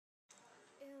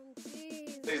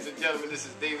Ladies and gentlemen, this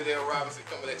is David L. Robinson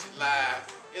coming at you live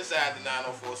inside the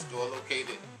 904 store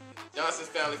located Johnson's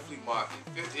Family Flea Market,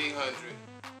 5800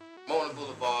 Mona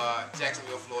Boulevard,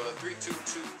 Jacksonville, Florida,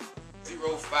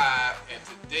 32205. And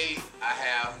today I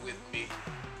have with me a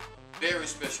very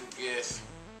special guest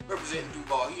representing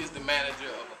Duval. He is the manager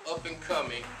of an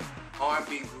up-and-coming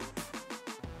R&B group,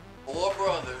 four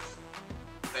brothers,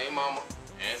 same mama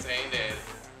and same daddy,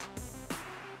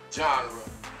 genre.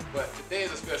 But today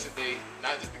is a special day,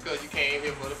 not just because you came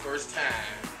here for the first time.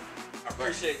 I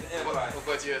appreciate the invite.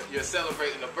 But you're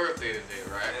celebrating a birthday today,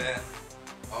 right? Yeah.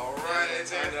 All right. Yeah,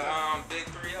 turned big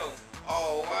 3-0.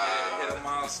 Oh, wow. Yeah, hit a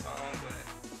milestone, but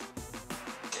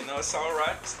you know, it's all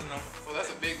right. You know. Well,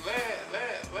 that's a big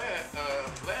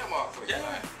landmark for you,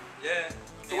 right? Yeah.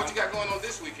 So what you got going on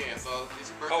this weekend? So it's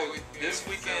your birthday weekend. This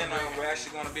weekend we're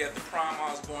actually going to be at the Prime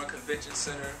Osborne Convention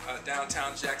Center,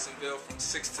 downtown Jacksonville, from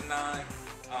 6 to 9.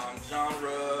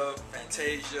 Genre,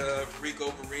 Fantasia,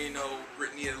 Rico Barrino,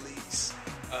 Brittany Elise.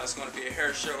 It's going to be a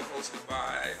hair show hosted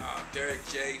by Derek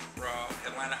J from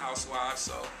Atlanta Housewives.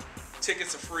 So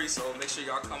tickets are free, so make sure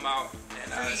y'all come out,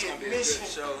 and it's going to be a good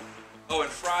show. Oh,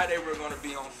 and Friday we're going to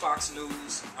be on Fox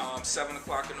News, 7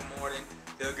 o'clock in the morning.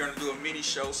 They're going to do a mini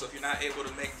show, so if you're not able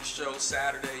to make the show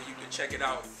Saturday, you can check it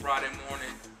out Friday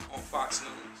morning on Fox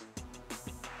News.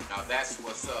 Now that's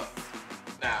what's up.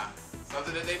 Now,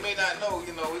 something that they may not know,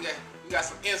 you know, we got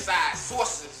some inside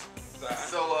sources.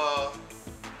 So,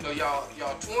 you know,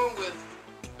 y'all touring with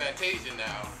Fantasia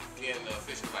now, being the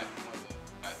official, like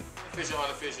official,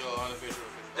 unofficial.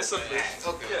 It's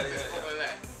official. Okay,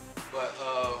 yeah. But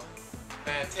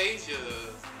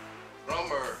Fantasia's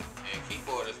drummer and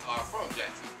keyboardist are from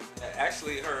Jacksonville.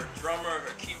 Actually, her drummer,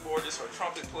 her keyboardist, her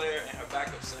trumpet player, and her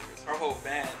backup singers. Her whole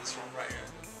band is from right here.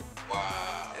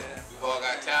 Wow. Yeah. We've all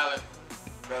got talent.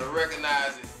 Better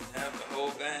recognize it. Yeah, the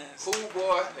whole band. Who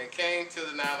Boy Ent came to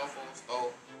the 904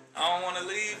 store. I don't want to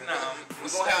leave now. We're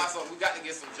gonna have some. We got to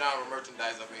get some genre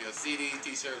merchandise up here. CDs,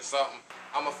 T-shirts, something.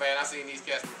 I'm a fan. I seen these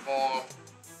cats perform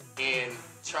in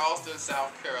Charleston,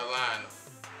 South Carolina.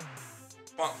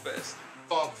 Funk Fest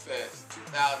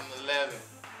 2011.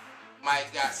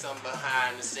 Mike got some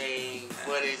behind the scenes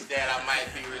footage that I might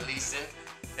be releasing.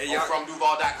 Hey, from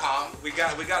Duval.com. We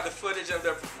got the footage of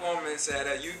their performance at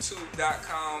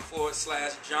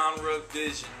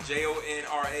youtube.com/genrevision.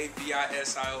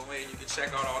 JONRAVISION. You can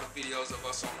check out all the videos of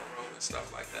us on the road and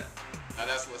stuff like that. Now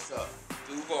that's what's up.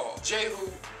 Duval.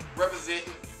 J-Who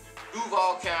representing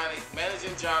Duval County,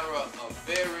 managing genre, a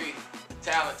very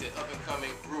talented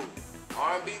up-and-coming group.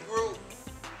 R&B group,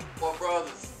 four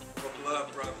brothers. Four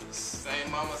blood brothers. Same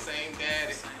mama, same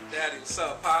daddy. Same daddy. What's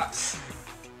up, Pops?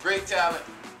 Great talent.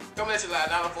 Coming at you live,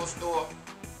 904 store.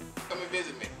 Come and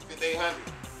visit me, 5800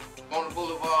 Mona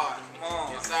Boulevard. Come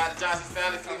on. Inside the Johnson's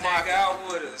Family Flea Market. Hang out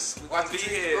with us. We're Watch gonna the be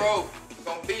trees here. grow. We're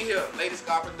gonna be here. Latest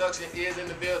God production is in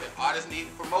the building. Artists need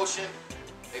promotion.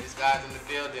 Latest God's in the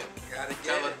building. Gotta get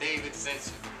Tell her it. David sent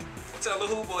you. Tell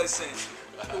her Who Boy sent you.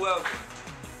 Whoever.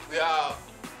 We all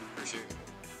appreciate it.